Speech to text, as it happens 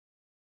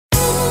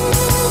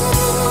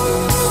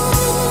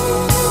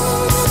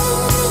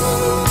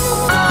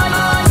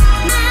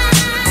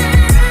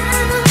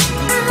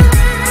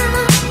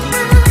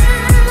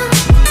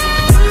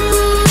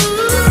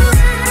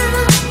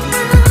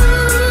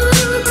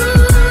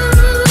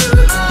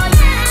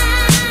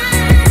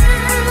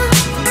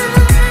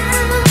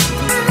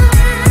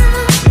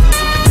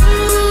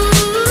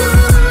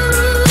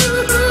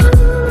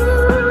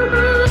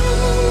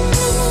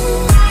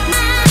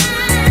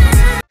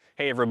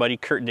everybody,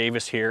 Curt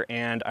Davis here,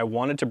 and I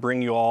wanted to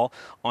bring you all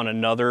on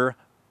another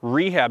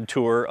rehab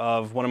tour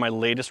of one of my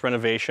latest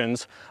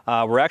renovations.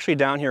 We're actually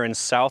down here in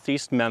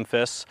southeast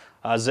Memphis,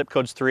 zip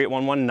code's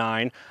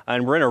 38119,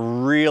 and we're in a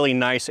really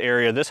nice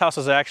area. This house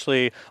is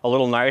actually a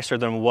little nicer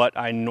than what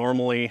I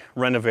normally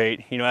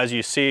renovate. You know, as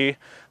you see,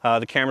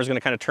 the camera's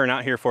gonna kind of turn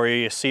out here for you.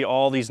 You see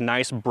all these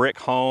nice brick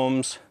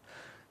homes.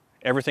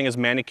 Everything is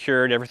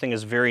manicured, everything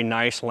is very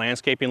nice.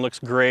 Landscaping looks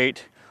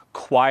great.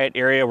 Quiet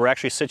area. We're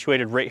actually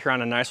situated right here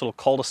on a nice little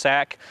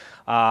cul-de-sac,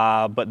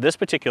 but this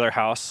particular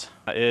house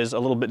is a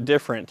little bit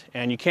different,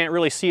 and you can't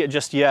really see it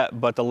just yet,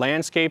 but the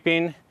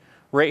landscaping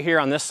right here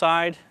on this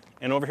side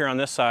and over here on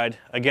this side,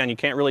 again, you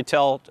can't really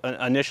tell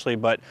initially,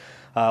 but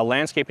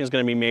landscaping is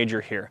going to be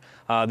major here.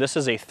 This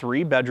is a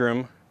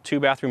 3-bedroom,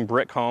 2-bathroom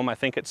brick home. I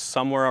think it's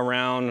somewhere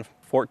around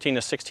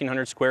 1,400 to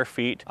 1,600 square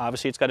feet.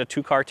 Obviously, it's got a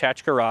 2-car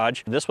attached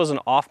garage. This was an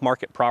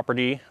off-market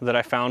property that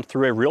I found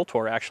through a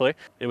realtor, actually.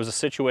 It was a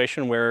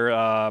situation where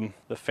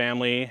the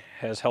family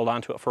has held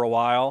on to it for a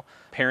while.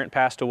 Parent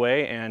passed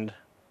away, and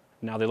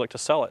now they look to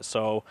sell it.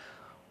 So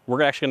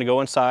we're actually gonna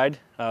go inside.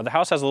 The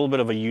house has a little bit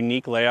of a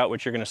unique layout,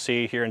 which you're gonna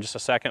see here in just a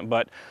second,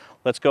 but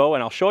let's go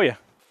and I'll show you.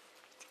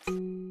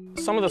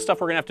 Some of the stuff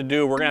we're gonna have to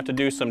do, we're gonna have to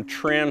do some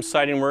trim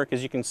siding work.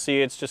 As you can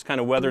see, it's just kind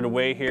of weathered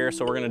away here,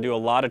 so we're gonna do a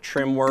lot of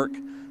trim work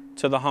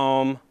to the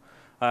home.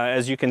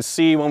 As you can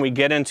see, when we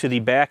get into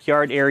the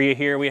backyard area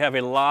here, we have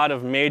a lot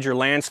of major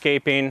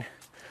landscaping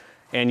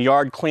and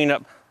yard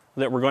cleanup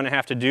that we're going to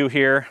have to do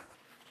here.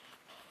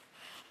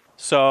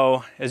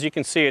 So as you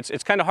can see,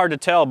 it's kind of hard to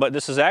tell, but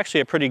this is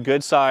actually a pretty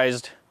good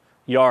sized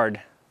yard.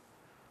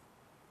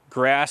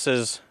 Grass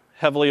is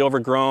heavily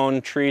overgrown,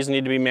 trees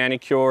need to be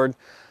manicured.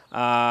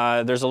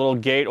 There's a little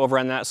gate over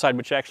on that side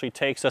which actually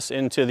takes us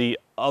into the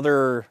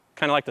other,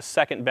 kind of like the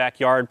second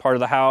backyard part of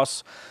the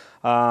house.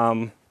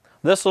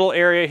 This little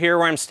area here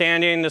where I'm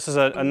standing, this is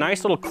a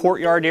nice little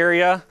courtyard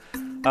area.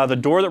 The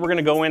door that we're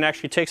gonna go in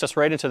actually takes us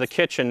right into the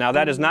kitchen. Now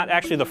that is not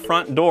actually the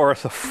front door.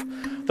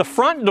 The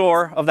front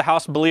door of the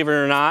house, believe it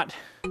or not,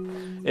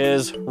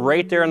 is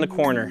right there in the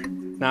corner.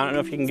 Now I don't know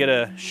if you can get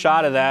a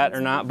shot of that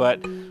or not,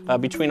 but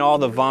between all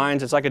the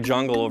vines, it's like a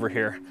jungle over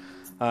here.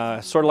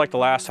 Sort of like the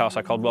last house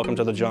I called Welcome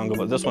to the Jungle,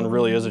 but this one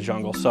really is a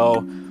jungle.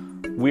 So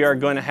we are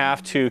going to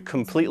have to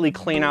completely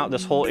clean out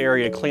this whole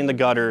area, clean the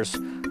gutters.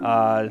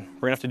 We're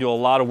gonna have to do a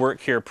lot of work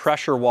here,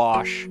 pressure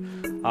wash.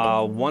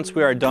 Once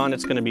we are done,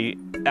 it's gonna be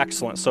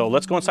excellent. So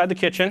let's go inside the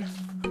kitchen.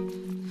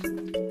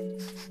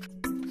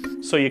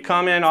 So you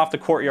come in off the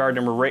courtyard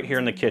and we're right here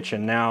in the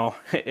kitchen. Now,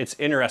 it's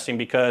interesting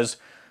because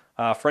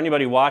for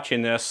anybody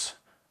watching this,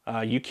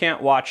 you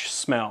can't watch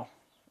smell.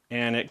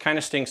 And it kind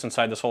of stinks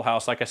inside this whole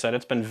house. Like I said,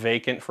 it's been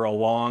vacant for a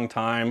long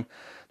time.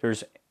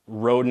 There's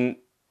rodent,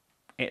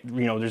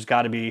 you know, there's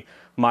got to be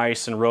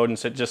mice and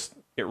rodents. It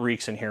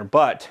reeks in here.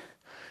 But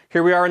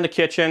here we are in the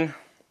kitchen.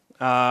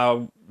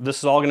 This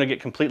is all going to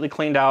get completely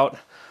cleaned out.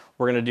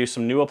 We're going to do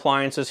some new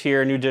appliances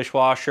here, new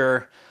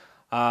dishwasher.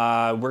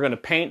 We're going to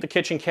paint the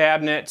kitchen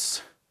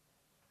cabinets,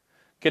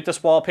 get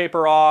this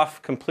wallpaper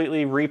off,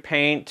 completely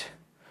repaint.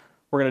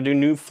 We're going to do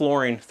new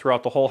flooring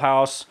throughout the whole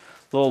house.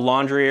 The little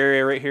laundry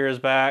area right here is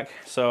back.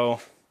 So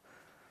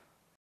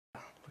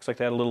looks like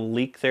they had a little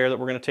leak there that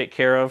we're going to take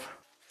care of.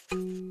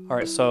 All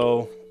right,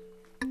 so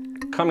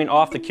coming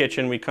off the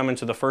kitchen, we come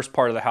into the first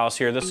part of the house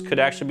here. This could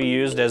actually be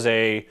used as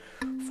a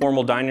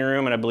formal dining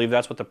room, and I believe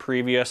that's what the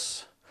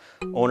previous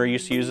owner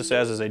used to use this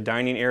as a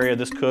dining area.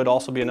 This could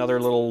also be another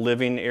little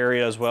living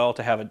area as well,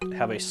 to have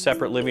a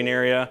separate living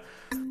area.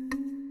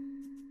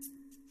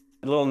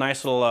 A little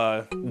nice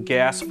little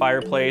gas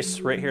fireplace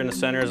right here in the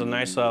center is a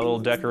nice little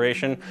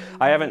decoration.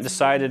 I haven't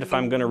decided if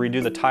I'm going to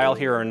redo the tile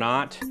here or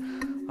not.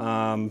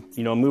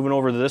 You know, moving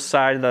over to this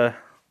side of the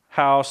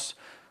house,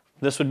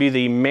 this would be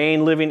the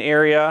main living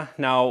area.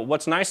 Now,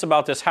 what's nice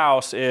about this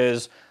house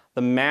is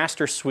the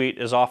master suite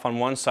is off on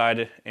one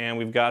side, and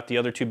we've got the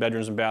other 2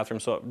 bedrooms and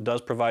bathrooms, so it does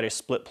provide a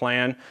split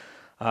plan.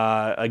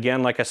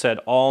 Again, like I said,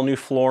 all new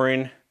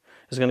flooring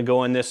is going to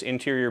go in this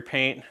interior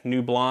paint,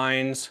 new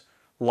blinds,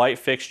 light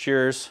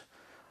fixtures.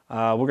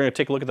 We're going to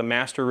take a look at the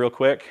master real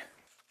quick.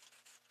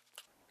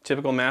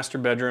 Typical master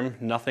bedroom,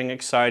 nothing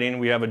exciting.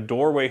 We have a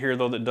doorway here,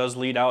 though, that does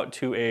lead out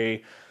to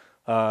a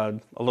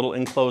little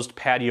enclosed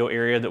patio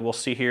area that we'll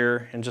see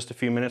here in just a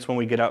few minutes when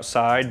we get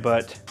outside.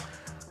 But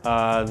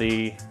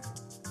the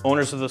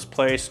owners of this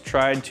place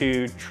tried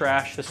to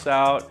trash this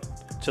out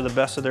to the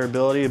best of their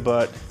ability,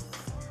 but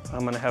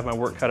I'm gonna have my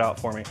work cut out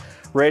for me.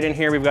 Right in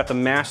here, we've got the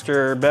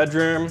master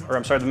bedroom, or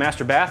I'm sorry, the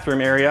master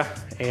bathroom area,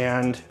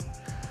 and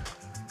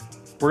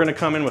we're gonna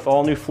come in with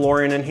all new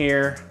flooring in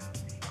here.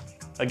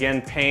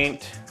 Again, painting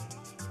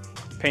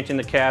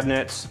the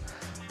cabinets.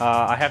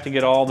 I have to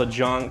get all the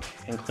junk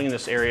and clean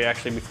this area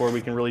actually before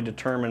we can really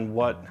determine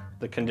what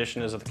the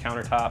condition is of the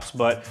countertops.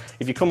 But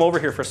if you come over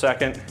here for a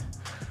second,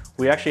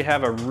 we actually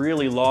have a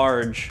really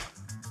large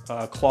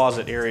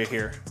closet area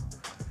here.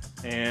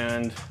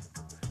 And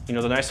you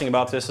know, the nice thing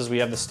about this is we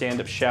have the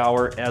stand-up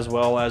shower as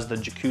well as the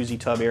jacuzzi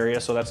tub area,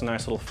 so that's a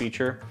nice little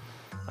feature.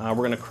 We're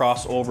going to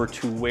cross over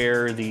to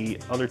where the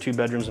other 2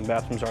 bedrooms and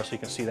bathrooms are so you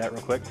can see that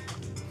real quick.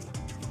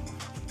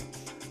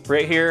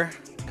 Right here,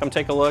 come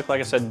take a look. Like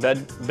I said,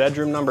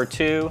 bedroom number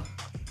 2,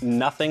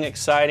 nothing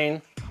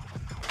exciting.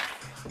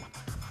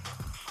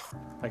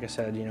 Like I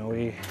said, you know,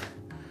 we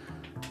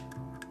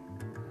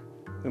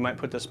might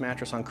put this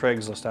mattress on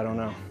Craigslist, I don't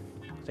know.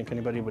 Think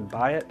anybody would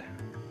buy it?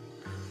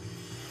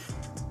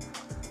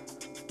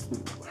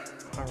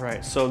 All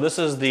right, so this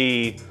is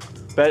the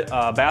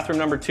bathroom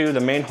number 2, the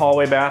main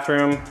hallway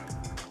bathroom.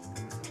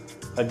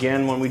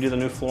 Again, when we do the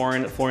new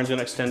flooring, the flooring's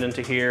gonna extend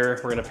into here.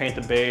 We're gonna paint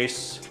the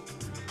base,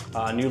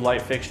 new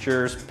light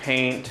fixtures,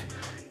 paint,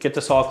 get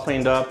this all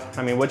cleaned up.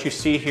 I mean, what you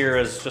see here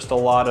is just a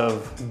lot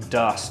of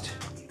dust,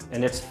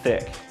 and it's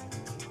thick.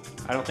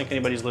 I don't think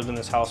anybody's lived in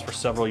this house for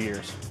several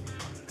years.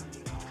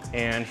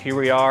 And here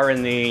we are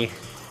in the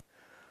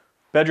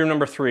bedroom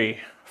number 3,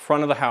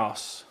 front of the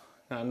house.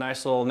 A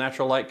nice little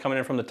natural light coming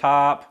in from the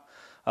top,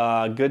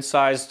 good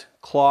sized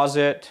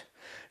closet.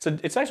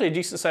 It's actually a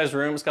decent sized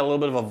room. It's got a little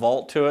bit of a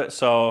vault to it,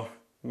 so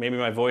maybe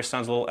my voice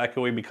sounds a little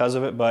echoey because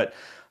of it, but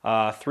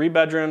 3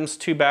 bedrooms,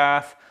 2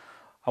 bath.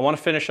 I want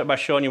to finish up by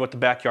showing you what the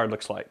backyard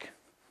looks like.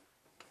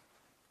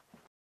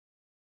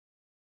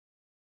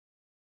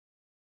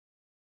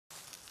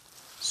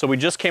 So we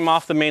just came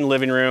off the main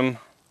living room.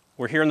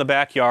 We're here in the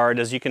backyard.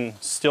 As you can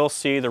still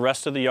see, the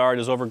rest of the yard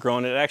is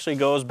overgrown. It actually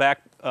goes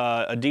back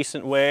a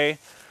decent way.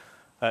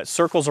 It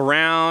circles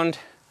around.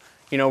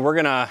 You know, we're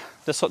gonna,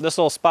 this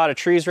little spot of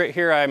trees right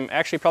here, I'm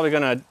actually probably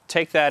gonna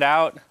take that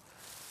out.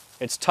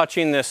 It's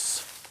touching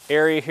this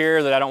area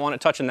here that I don't want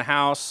it touching the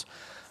house.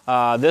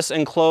 This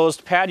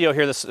enclosed patio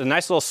here, this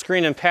nice little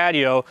screen and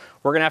patio,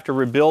 we're gonna have to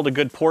rebuild a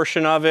good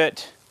portion of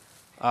it,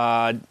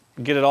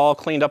 get it all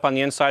cleaned up on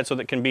the inside so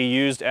that it can be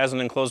used as an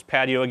enclosed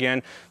patio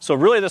again. So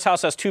really this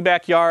house has 2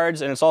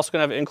 backyards, and it's also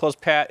gonna have an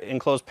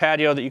enclosed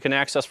patio that you can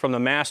access from the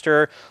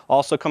master.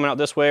 Also coming out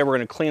this way, we're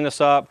gonna clean this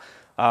up.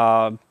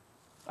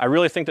 I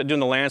really think that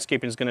doing the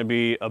landscaping is gonna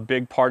be a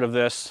big part of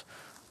this.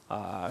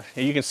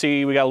 You can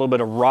see we got a little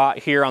bit of rot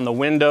here on the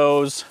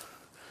windows.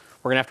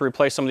 We're gonna have to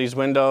replace some of these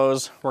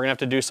windows. We're gonna have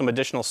to do some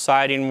additional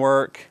siding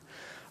work.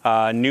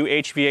 New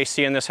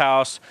HVAC in this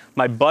house.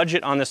 My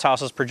budget on this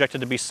house is projected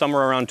to be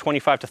somewhere around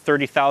 $25,000 to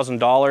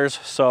 $30,000.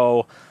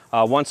 So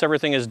once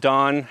everything is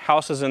done,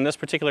 houses in this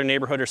particular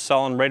neighborhood are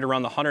selling right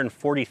around the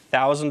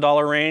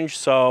 $140,000 range.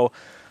 So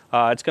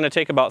it's gonna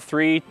take about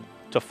 3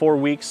 to 4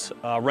 weeks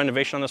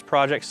renovation on this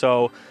project.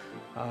 So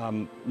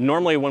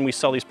normally when we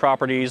sell these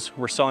properties,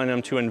 we're selling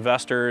them to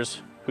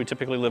investors who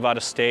typically live out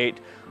of state.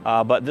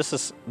 But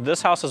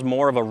this house is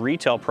more of a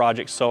retail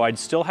project, so I'd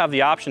still have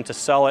the option to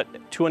sell it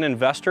to an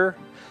investor,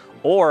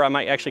 or I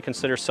might actually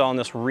consider selling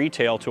this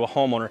retail to a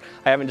homeowner.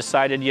 I haven't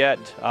decided yet.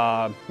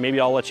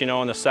 Maybe I'll let you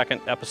know in the second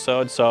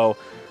episode. So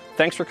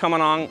thanks for coming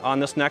on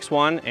this next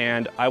one,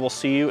 and I will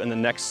see you in the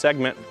next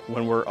segment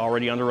when we're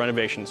already under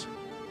renovations.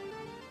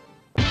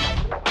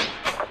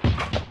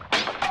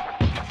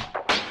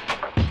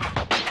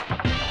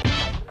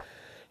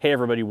 Hey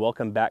everybody,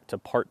 welcome back to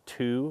part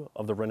 2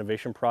 of the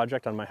renovation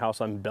project on my house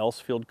on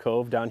Bellsfield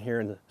Cove down here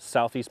in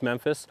southeast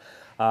Memphis.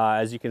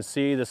 As you can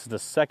see, this is the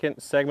second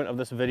segment of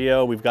this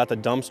video. We've got the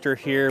dumpster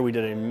here. We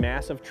did a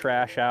massive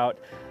trash out.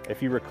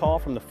 If you recall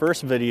from the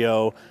first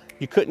video,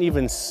 you couldn't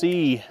even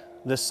see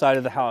this side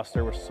of the house.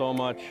 There was so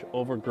much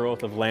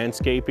overgrowth of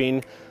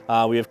landscaping.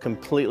 We have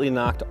completely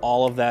knocked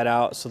all of that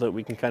out so that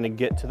we can kind of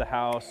get to the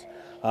house.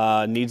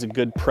 Needs a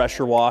good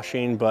pressure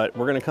washing, but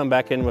we're gonna come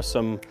back in with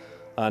some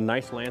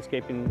nice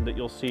landscaping that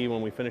you'll see when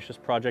we finish this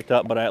project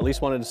up, but I at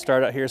least wanted to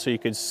start out here so you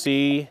can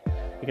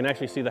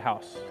actually see the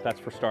house. That's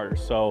for starters.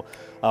 So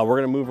we're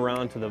gonna move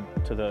around to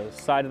the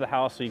side of the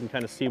house so you can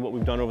kind of see what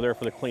we've done over there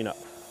for the cleanup.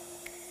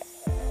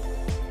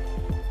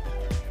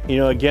 You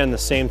know, again, the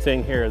same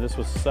thing here. This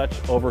was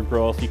such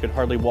overgrowth, you could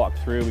hardly walk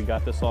through. We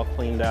got this all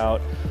cleaned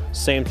out.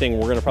 Same thing,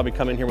 we're gonna probably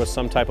come in here with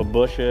some type of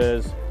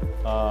bushes,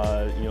 you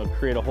know,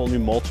 create a whole new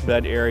mulch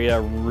bed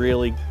area,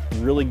 really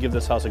give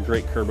this house a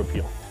great curb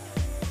appeal.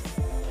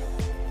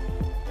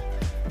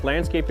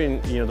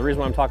 Landscaping, you know, the reason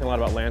why I'm talking a lot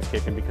about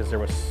landscaping because there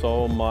was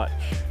so much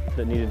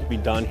that needed to be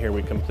done here.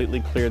 We completely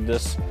cleared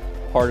this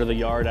part of the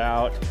yard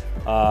out.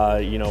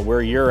 You know,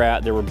 where you're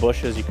at, there were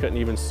bushes. You couldn't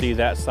even see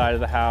that side of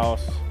the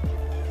house.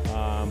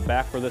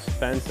 Back where this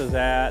fence is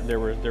at, there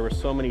were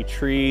so many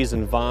trees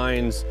and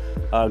vines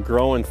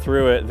growing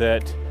through it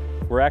that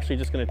we're actually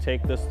just gonna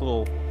take this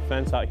little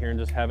fence out here and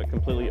just have it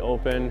completely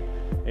open.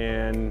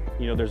 And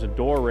you know, there's a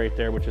door right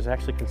there, which is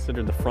actually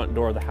considered the front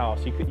door of the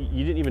house. You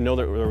didn't even know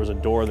that there was a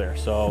door there.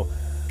 So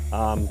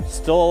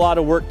still a lot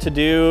of work to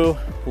do,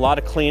 a lot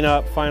of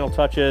cleanup, final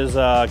touches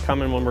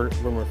coming when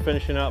we're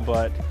finishing up,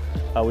 but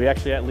we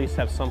actually at least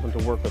have something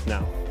to work with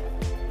now.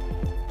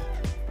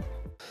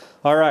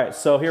 All right,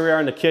 so here we are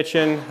in the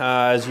kitchen.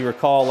 As you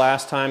recall,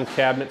 last time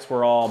cabinets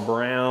were all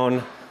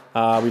brown.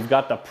 We've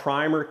got the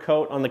primer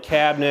coat on the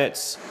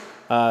cabinets.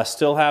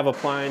 Still have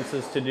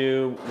appliances to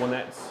do when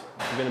that's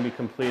going to be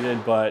completed,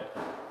 but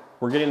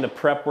we're getting the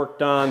prep work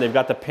done. They've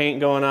got the paint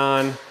going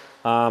on.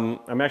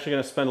 I'm actually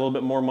going to spend a little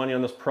bit more money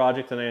on this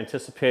project than I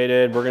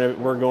anticipated.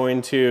 We're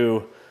going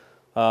to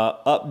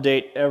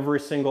update every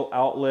single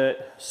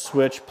outlet,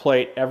 switch,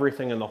 plate,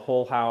 everything in the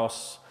whole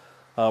house.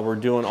 We're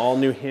doing all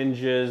new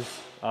hinges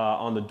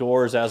on the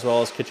doors as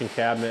well as kitchen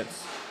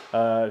cabinets.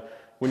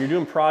 When you're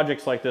doing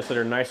projects like this that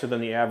are nicer than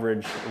the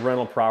average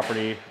rental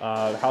property,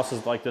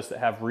 houses like this that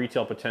have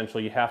retail potential,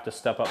 you have to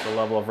step up the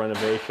level of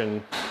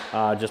renovation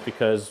just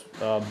because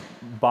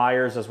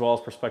buyers as well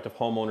as prospective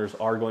homeowners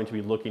are going to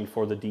be looking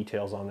for the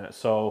details on that.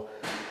 So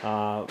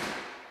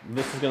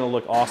this is going to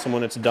look awesome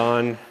when it's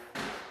done.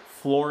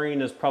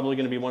 Flooring is probably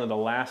going to be one of the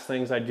last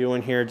things I do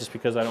in here just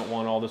because I don't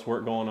want all this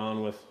work going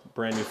on with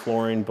brand new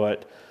flooring,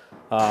 but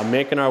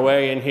making our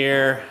way in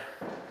here.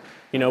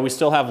 You know, we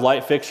still have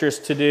light fixtures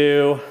to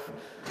do,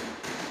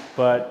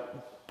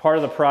 but part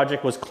of the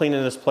project was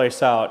cleaning this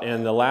place out.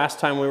 And the last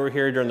time we were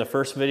here during the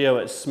first video,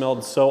 it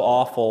smelled so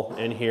awful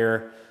in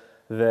here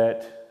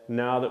that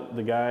now that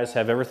the guys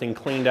have everything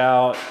cleaned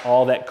out,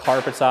 all that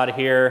carpet's out of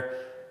here,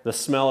 the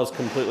smell is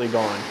completely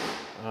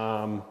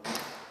gone.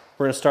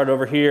 We're gonna start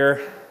over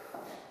here.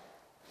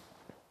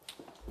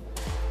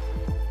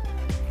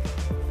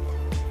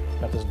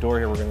 Got this door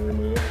here we're gonna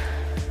remove.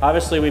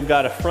 Obviously we've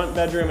got a front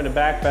bedroom and a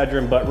back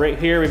bedroom, but right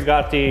here we've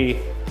got the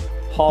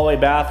hallway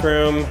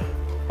bathroom.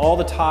 All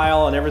the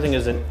tile and everything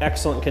is in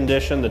excellent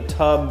condition. The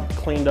tub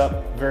cleaned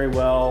up very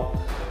well.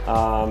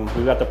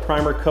 We've got the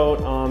primer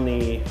coat on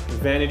the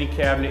vanity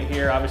cabinet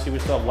here. Obviously we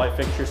still have light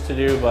fixtures to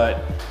do,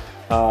 but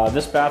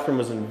this bathroom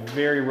was in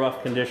very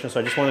rough condition, so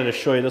I just wanted to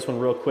show you this one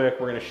real quick.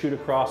 We're gonna shoot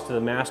across to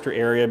the master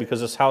area because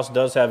this house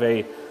does have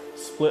a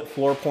split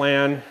floor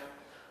plan.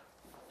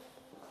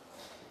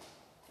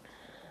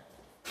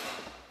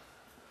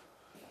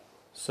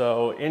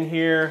 So in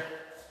here,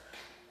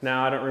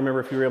 now I don't remember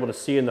if you were able to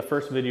see in the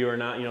first video or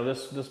not, you know,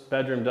 this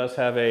bedroom does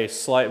have a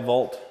slight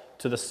vault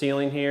to the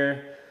ceiling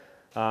here.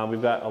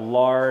 We've got a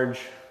large,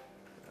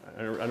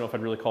 I don't know if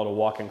I'd really call it a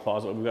walk-in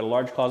closet, but we've got a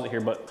large closet here,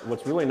 but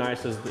what's really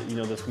nice is that, you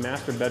know, this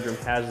master bedroom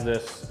has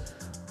this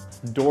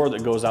door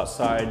that goes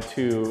outside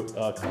to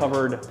a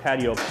covered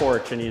patio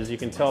porch, and as you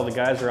can tell, the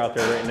guys are out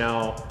there right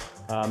now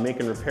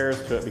making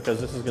repairs to it because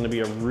this is gonna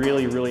be a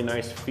really, really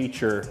nice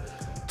feature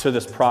to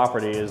this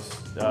property is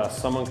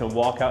someone can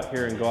walk out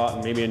here and go out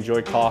and maybe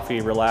enjoy coffee,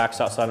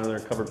 relax outside on their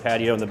covered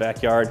patio in the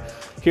backyard.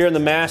 Here in the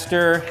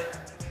master,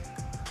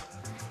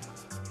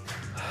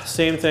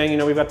 same thing, you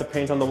know, we've got the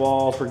paint on the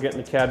walls, we're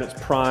getting the cabinets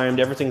primed,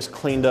 everything's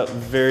cleaned up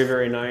very,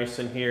 very nice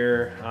in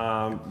here.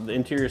 The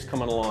interior's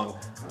coming along.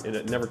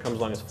 It never comes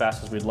along as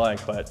fast as we'd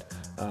like, but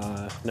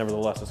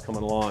nevertheless, it's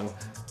coming along.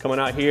 Coming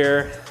out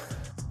here,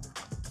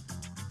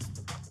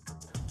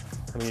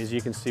 I mean, as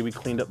you can see, we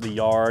cleaned up the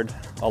yard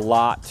a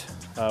lot.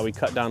 We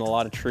cut down a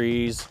lot of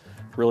trees,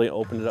 really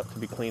opened it up to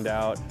be cleaned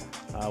out.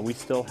 We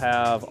still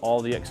have all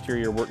the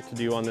exterior work to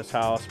do on this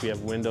house. We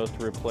have windows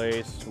to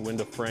replace,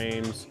 window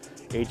frames,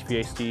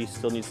 HVAC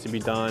still needs to be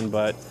done,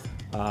 but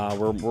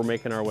we're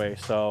making our way.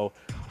 So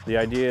the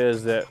idea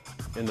is that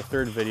in the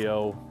third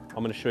video,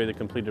 I'm gonna show you the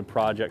completed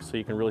project so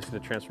you can really see the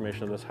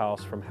transformation of this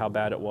house from how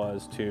bad it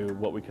was to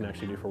what we can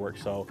actually do for work.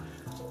 So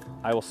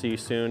I will see you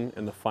soon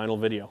in the final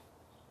video.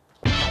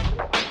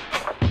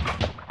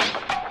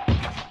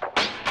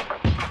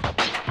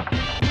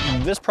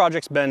 This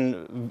project's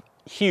been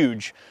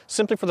huge,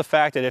 simply for the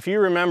fact that if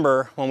you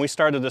remember when we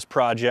started this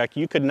project,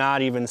 you could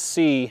not even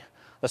see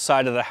the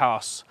side of the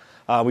house.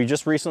 We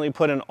just recently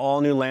put in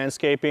all new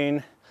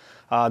landscaping.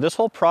 This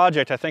whole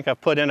project, I think I've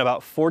put in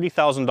about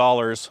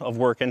 $40,000 of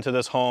work into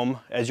this home.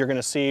 As you're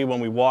gonna see when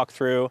we walk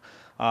through,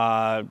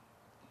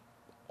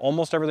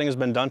 almost everything has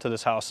been done to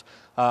this house.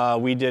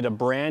 We did a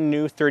brand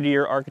new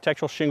 30-year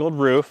architectural shingled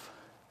roof.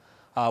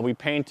 We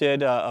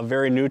painted a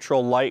very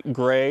neutral light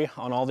gray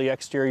on all the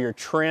exterior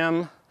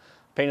trim,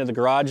 painted the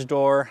garage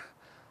door.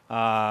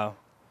 About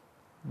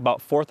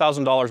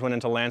 $4,000 went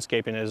into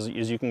landscaping, as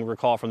you can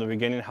recall from the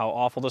beginning how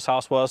awful this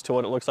house was to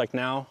what it looks like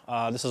now.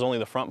 This is only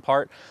the front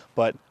part,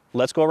 but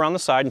let's go around the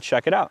side and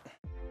check it out.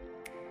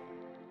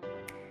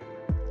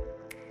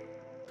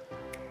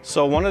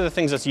 So one of the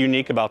things that's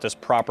unique about this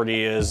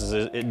property is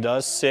it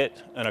does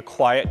sit in a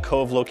quiet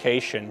cove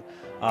location.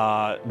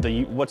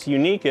 What's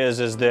unique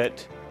is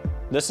that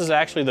this is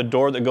actually the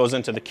door that goes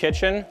into the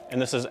kitchen,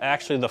 and this is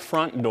actually the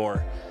front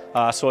door.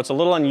 So it's a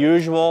little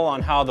unusual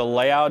on how the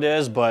layout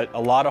is, but a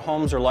lot of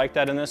homes are like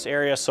that in this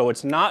area, so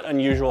it's not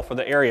unusual for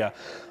the area.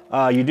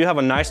 You do have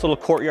a nice little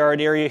courtyard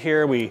area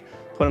here. We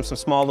put in some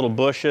small little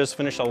bushes,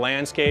 finished the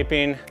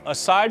landscaping.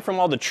 Aside from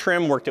all the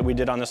trim work that we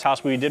did on this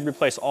house, we did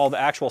replace all the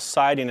actual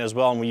siding as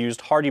well, and we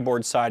used hardy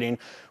board siding,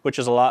 which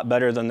is a lot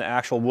better than the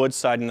actual wood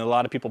siding that a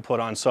lot of people put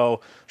on.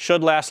 So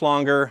should last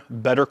longer,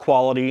 better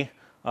quality.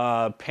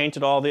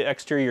 Painted all the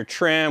exterior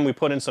trim. We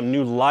put in some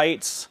new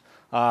lights.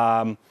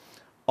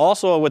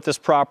 Also with this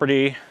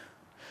property,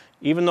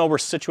 even though we're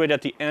situated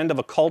at the end of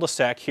a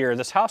cul-de-sac here,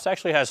 this house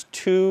actually has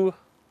two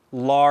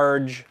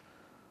large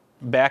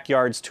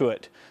backyards to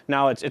it.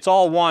 Now it's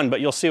all one,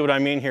 but you'll see what I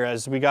mean here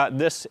as we got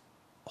this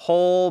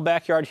whole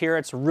backyard here,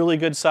 it's really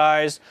good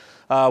size.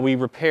 We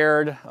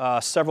repaired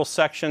several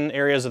section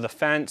areas of the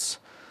fence.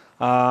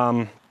 You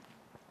know,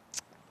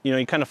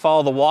 you kind of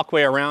follow the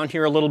walkway around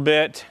here a little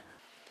bit.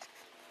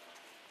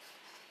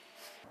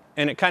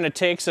 And it kind of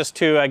takes us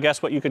to, I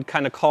guess, what you could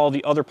kind of call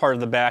the other part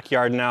of the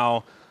backyard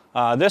now.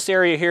 This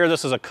area here,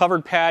 this is a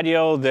covered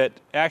patio that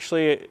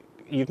actually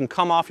you can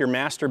come off your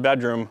master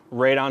bedroom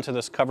right onto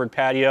this covered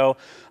patio.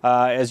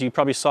 As you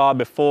probably saw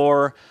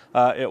before,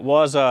 it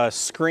was a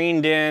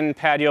screened in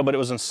patio, but it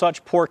was in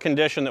such poor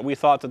condition that we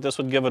thought that this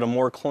would give it a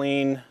more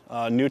clean,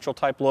 neutral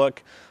type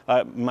look.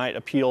 It might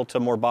appeal to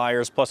more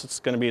buyers. Plus it's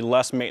going to be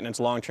less maintenance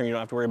long term. You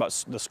don't have to worry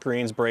about the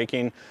screens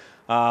breaking.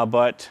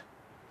 But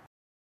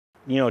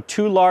you know,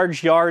 2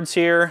 large yards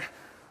here.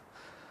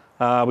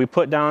 We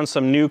put down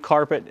some new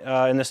carpet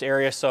in this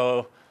area,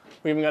 so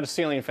we even got a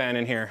ceiling fan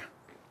in here.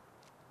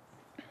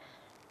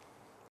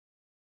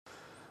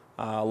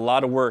 A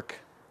lot of work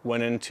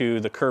went into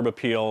the curb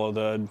appeal,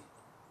 the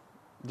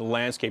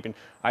landscaping.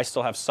 I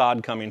still have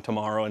sod coming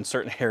tomorrow in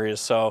certain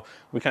areas, so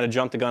we kind of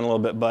jumped the gun a little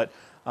bit, but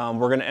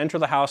we're going to enter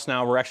the house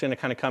now. We're actually going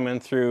to kind of come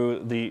in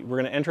through we're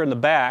going to enter in the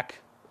back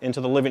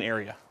into the living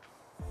area.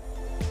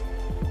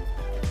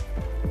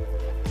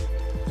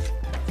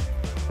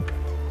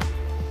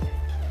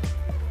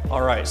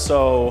 All right,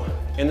 so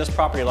in this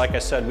property, like I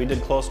said, we did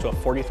close to a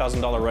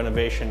 $40,000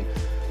 renovation.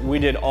 We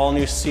did all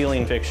new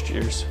ceiling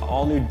fixtures,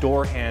 all new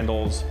door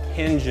handles,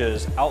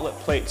 hinges, outlet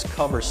plates,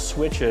 covers,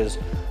 switches.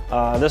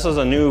 This is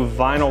a new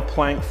vinyl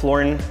plank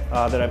flooring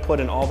that I put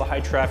in all the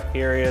high traffic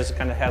areas. It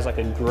kind of has like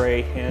a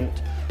gray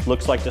hint,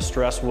 looks like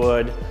distressed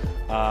wood,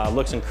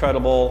 looks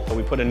incredible.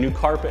 We put a new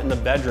carpet in the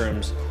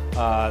bedrooms.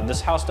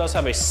 This house does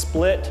have a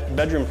split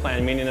bedroom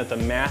plan, meaning that the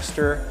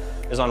master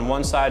is on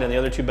one side and the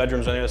other 2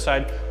 bedrooms on the other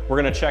side. We're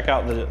gonna check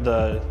out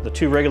the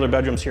 2 regular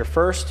bedrooms here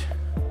first.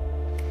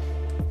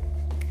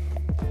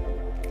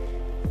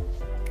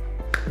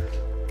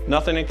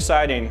 Nothing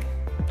exciting.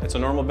 It's a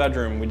normal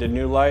bedroom. We did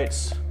new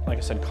lights, like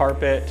I said,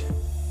 carpet,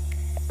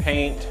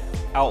 paint,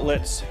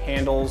 outlets,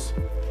 handles,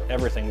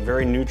 everything.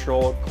 Very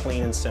neutral,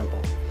 clean, and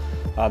simple.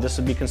 This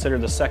would be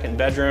considered the 2nd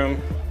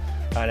bedroom.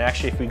 And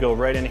actually, if we go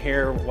right in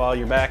here while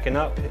you're backing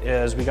up,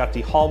 is we got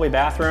the hallway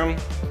bathroom.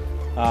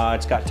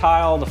 It's got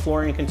tile, the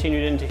flooring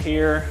continued into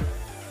here.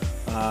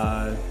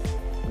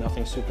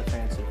 Nothing super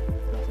fancy,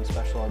 nothing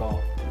special at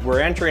all. We're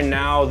entering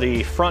now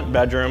the front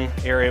bedroom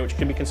area, which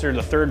could be considered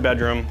the 3rd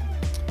bedroom.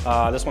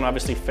 This one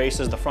obviously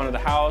faces the front of the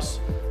house.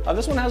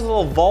 This one has a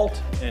little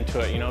vault into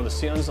it. You know, the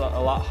ceiling's a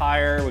lot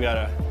higher. We got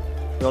a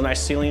real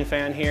nice ceiling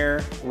fan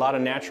here. A lot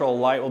of natural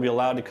light will be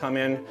allowed to come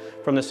in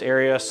from this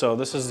area. So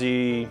this is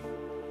you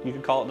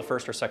could call it the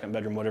 1st or 2nd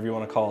bedroom, whatever you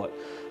want to call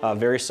it.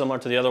 Very similar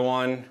to the other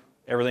one.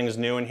 Everything is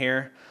new in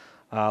here.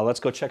 Let's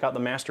go check out the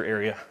master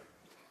area.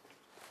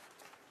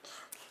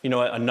 You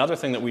know, another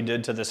thing that we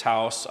did to this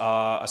house,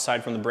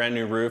 aside from the brand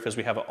new roof, is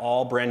we have an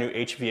all brand new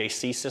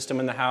HVAC system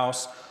in the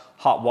house,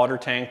 hot water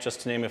tank,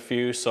 just to name a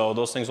few. So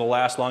those things will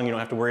last long. You don't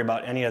have to worry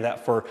about any of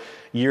that for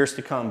years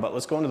to come. But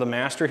let's go into the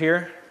master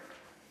here.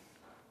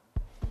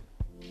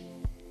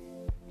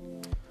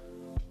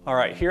 All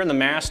right, here in the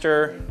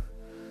master,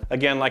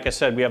 again, like I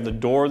said, we have the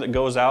door that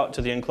goes out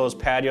to the enclosed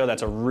patio.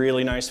 That's a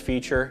really nice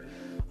feature.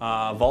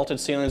 Vaulted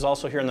ceilings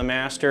also here in the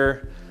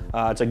master.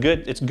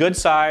 It's good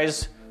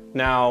size.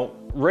 Now,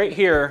 right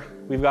here,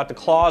 we've got the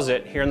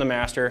closet here in the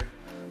master.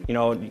 You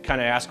know, you kind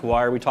of ask,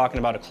 why are we talking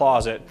about a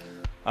closet?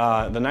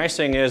 The nice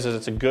thing is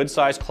it's a good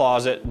sized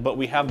closet, but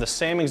we have the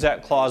same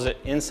exact closet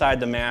inside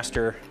the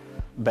master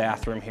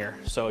bathroom here.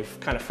 So if you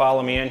kind of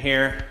follow me in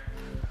here,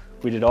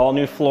 we did all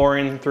new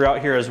flooring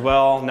throughout here as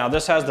well. Now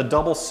this has the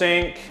double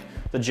sink,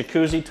 the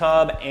jacuzzi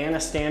tub, and a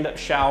stand-up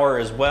shower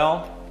as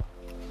well.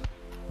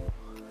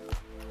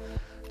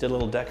 Did a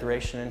little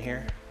decoration in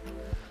here.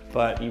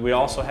 But we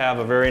also have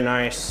a very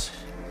nice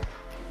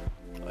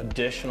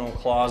additional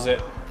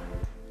closet.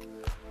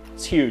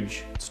 It's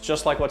huge. It's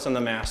just like what's in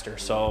the master.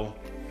 So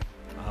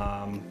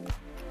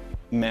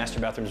master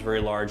bathroom is very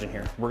large in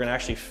here. We're gonna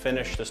actually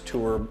finish this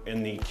tour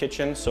in the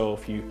kitchen. So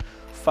if you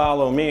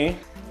follow me,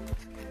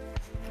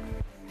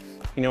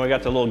 you know, we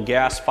got the little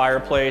gas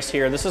fireplace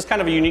here. This is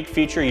kind of a unique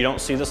feature. You don't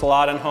see this a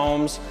lot in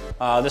homes.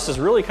 This is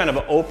really kind of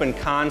an open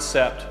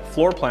concept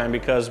floor plan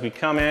because we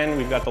come in,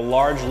 we've got the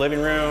large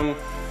living room,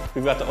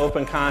 we've got the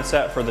open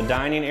concept for the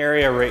dining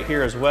area right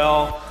here as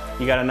well.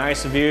 You got a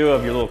nice view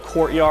of your little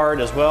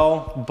courtyard as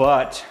well,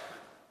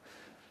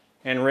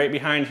 and right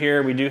behind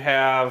here we do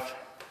have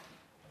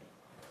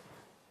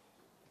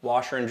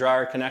washer and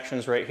dryer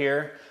connections right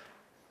here.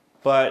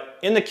 But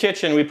in the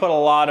kitchen, we put a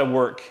lot of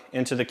work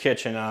into the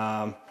kitchen.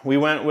 We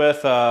went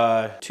with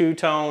a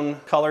 2-tone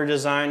color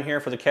design here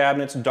for the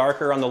cabinets,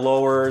 darker on the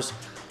lowers,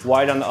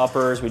 white on the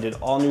uppers. We did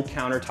all new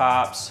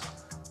countertops,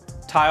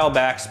 tile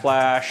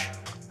backsplash.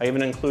 I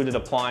even included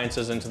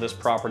appliances into this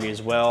property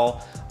as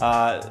well.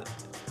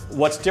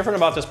 What's different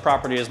about this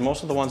property is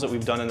most of the ones that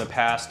we've done in the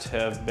past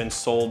have been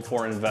sold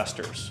for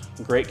investors.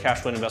 Great cash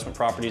flow investment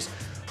properties.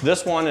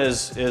 This one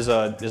is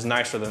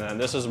nicer than that.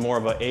 This is more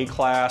of an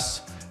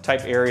A-class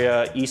type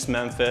area, East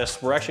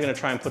Memphis. We're actually gonna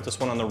try and put this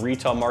one on the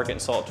retail market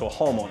and sell it to a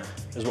homeowner,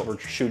 is what we're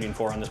shooting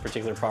for on this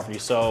particular property.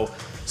 So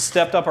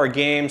stepped up our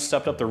game,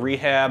 stepped up the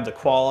rehab, the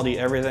quality,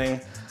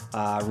 everything.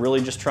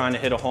 Really just trying to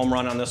hit a home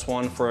run on this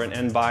one for an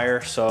end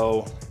buyer.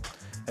 So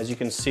as you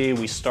can see,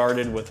 we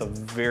started with a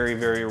very,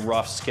 very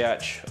rough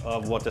sketch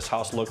of what this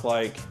house looked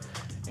like.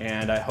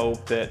 And I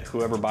hope that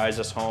whoever buys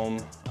this home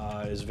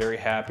is very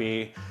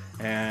happy.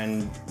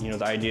 And you know,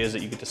 the idea is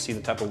that you get to see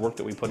the type of work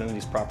that we put into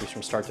these properties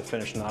from start to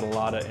finish. Not a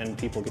lot of end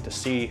people get to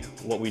see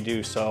what we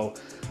do. So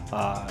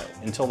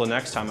until the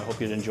next time, I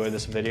hope you'd enjoy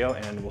this video,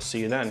 and we'll see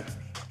you then.